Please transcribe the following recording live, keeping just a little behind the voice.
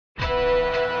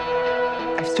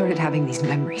I've started having these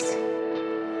memories.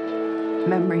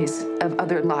 Memories of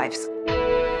other lives.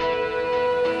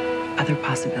 Other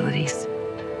possibilities.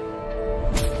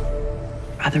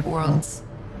 Other worlds.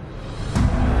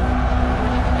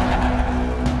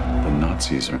 The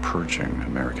Nazis are purging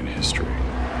American history.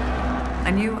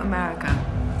 A new America.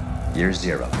 Year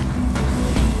zero.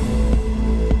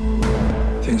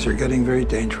 Things are getting very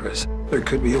dangerous. There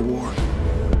could be a war.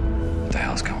 What the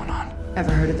hell's going on?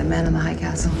 Ever heard of the man in the high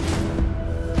castle?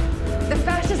 The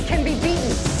fascists can be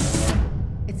beaten.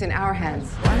 It's in our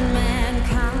hands. One man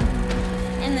come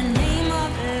in the name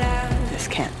of love. This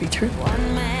can't be true.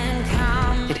 One man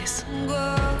come. It is.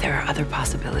 There are other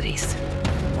possibilities.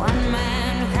 One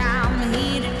man come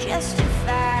here to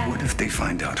justify. What if they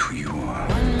find out who you are?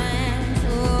 One man to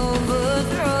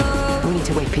overthrow. We need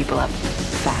to wake people up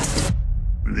fast.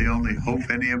 We're the only hope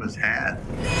any of us had.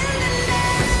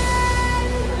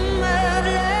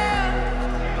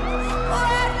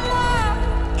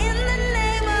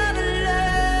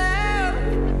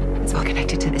 It's all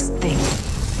connected to this thing.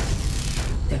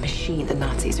 The machine the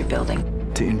Nazis are building.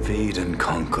 To invade and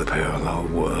conquer parallel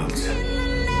worlds.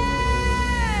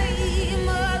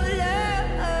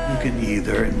 You can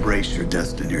either embrace your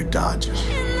destiny or dodge it.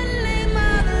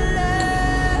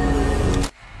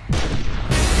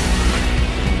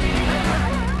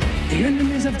 The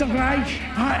enemies of the Reich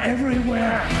are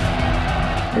everywhere.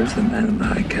 Where's the man in the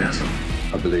high castle?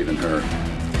 I believe in her.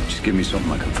 Just give me something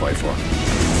I can fight for.